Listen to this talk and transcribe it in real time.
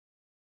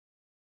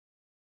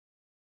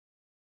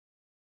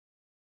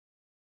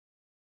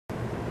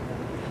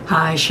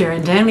Hi,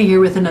 Sharon Danley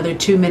here with another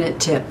 2-minute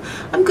tip.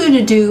 I'm going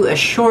to do a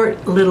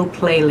short little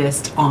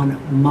playlist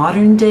on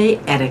modern day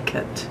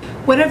etiquette.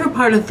 Whatever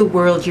part of the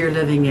world you're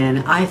living in,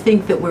 I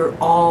think that we're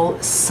all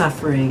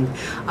suffering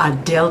a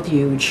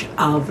deluge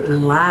of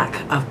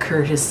lack of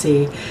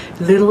courtesy,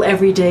 little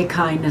everyday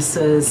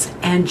kindnesses,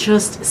 and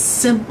just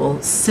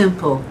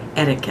simple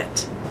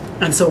etiquette.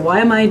 And so why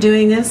am I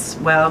doing this?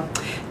 Well,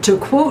 to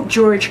quote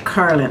George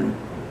Carlin,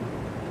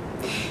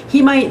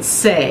 he might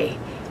say,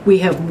 we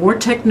have more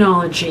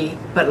technology,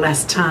 but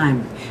less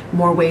time,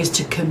 more ways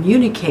to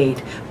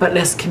communicate, but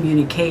less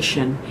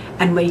communication,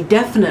 and we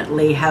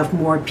definitely have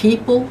more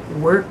people,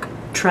 work,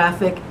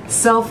 traffic,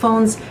 cell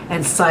phones,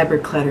 and cyber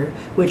clutter,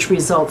 which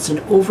results in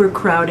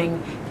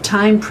overcrowding,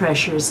 time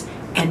pressures,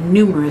 and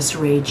numerous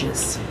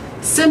rages.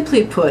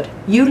 Simply put,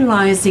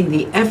 utilizing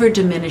the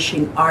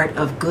ever-diminishing art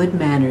of good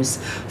manners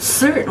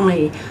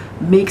certainly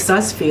makes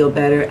us feel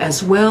better,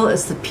 as well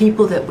as the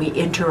people that we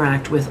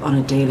interact with on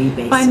a daily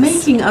basis. By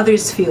making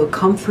others feel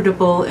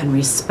comfortable and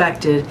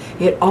respected,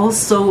 it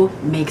also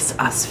makes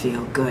us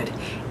feel good.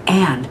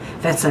 And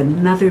that's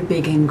another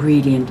big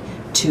ingredient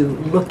to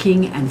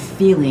looking and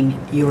feeling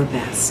your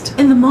best.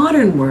 In the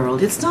modern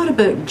world, it's not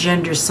about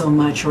gender so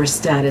much or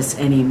status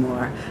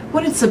anymore.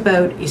 What it's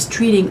about is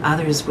treating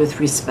others with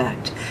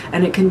respect,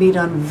 and it can be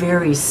done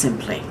very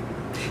simply.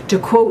 To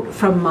quote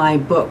from my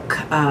book,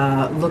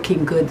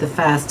 Looking Good the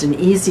Fast and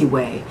Easy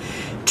Way,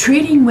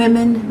 treating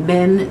women,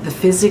 men, the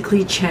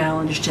physically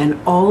challenged, and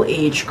all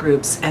age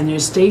groups and their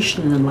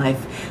station in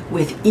life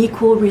with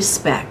equal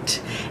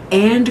respect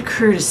and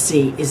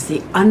courtesy is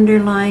the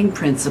underlying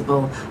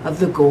principle of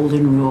the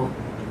Golden Rule.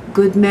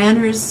 Good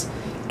manners,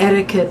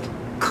 etiquette,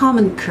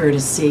 common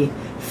courtesy,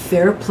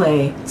 fair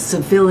play,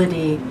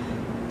 civility,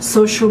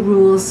 social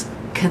rules,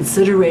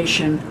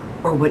 consideration,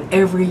 or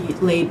whatever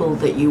label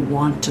that you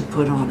want to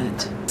put on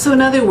it. So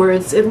in other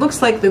words, it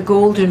looks like the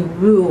Golden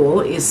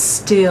Rule is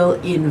still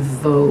in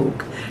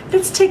vogue.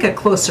 Let's take a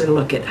closer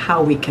look at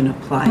how we can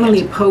apply it.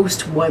 Emily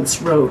Post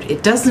once wrote,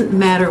 "It doesn't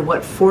matter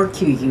what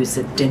fork you use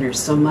at dinner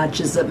so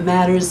much as it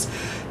matters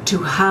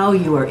to how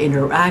you are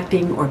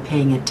interacting or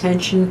paying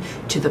attention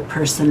to the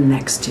person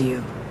next to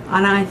you."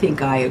 And I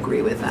think I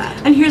agree with that.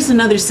 And here's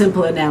another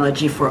simple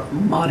analogy for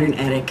modern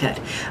etiquette.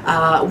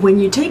 When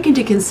you take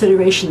into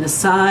consideration the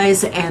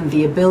size and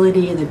the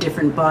ability and the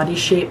different body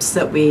shapes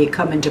that we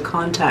come into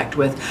contact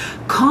with,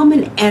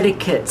 common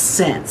etiquette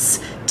sense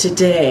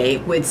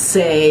today would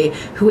say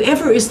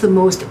whoever is the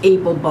most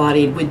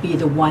able-bodied would be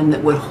the one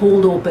that would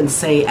hold open,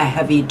 say, a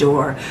heavy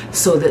door,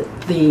 so that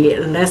the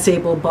less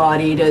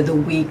able-bodied, or the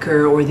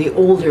weaker, or the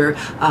older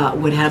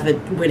would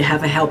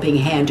have a helping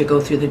hand to go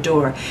through the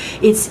door.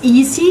 It's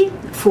easy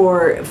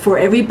for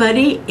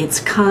everybody, it's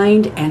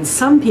kind, and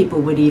some people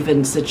would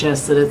even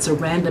suggest that it's a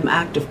random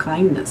act of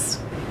kindness.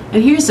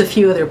 And here's a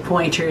few other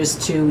pointers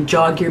to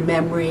jog your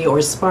memory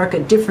or spark a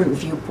different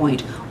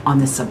viewpoint on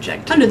the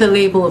subject. Under the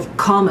label of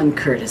common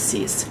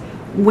courtesies,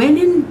 when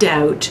in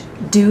doubt,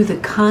 do the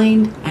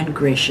kind and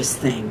gracious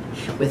thing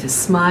with a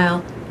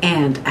smile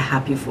and a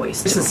happy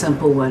voice. It's a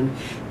simple one.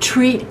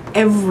 Treat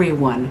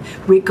everyone,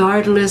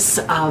 regardless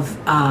of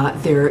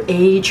their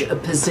age,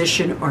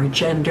 position, or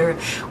gender,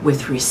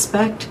 with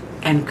respect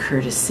and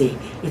courtesy.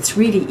 It's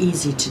really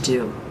easy to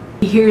do.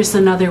 Here's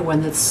another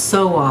one that's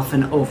so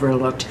often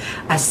overlooked.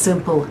 A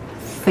simple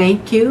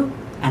thank you,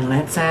 and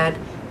let's add,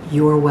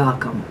 you're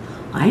welcome.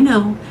 I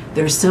know,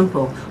 they're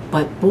simple,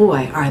 but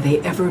boy, are they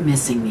ever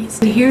missing these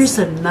days. Here's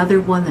another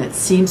one that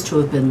seems to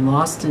have been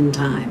lost in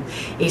time.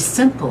 A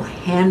simple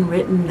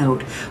handwritten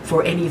note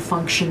for any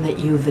function that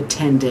you've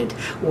attended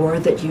or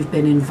that you've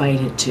been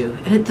invited to,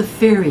 and at the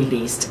very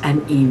least,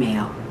 an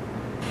email.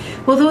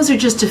 Well, those are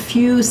just a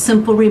few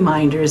simple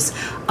reminders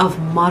of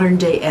modern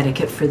day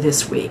etiquette for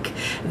this week.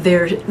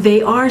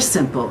 They are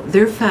simple,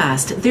 they're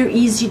fast, they're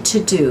easy to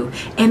do,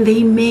 and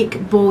they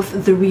make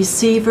both the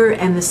receiver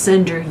and the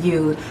sender,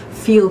 you,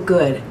 feel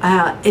good.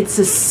 It's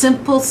a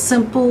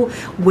simple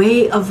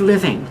way of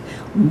living.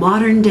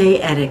 Modern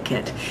day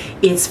etiquette.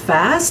 It's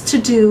fast to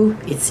do,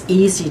 it's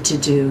easy to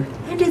do,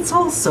 and it's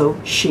also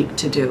chic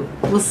to do.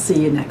 We'll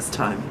see you next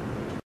time.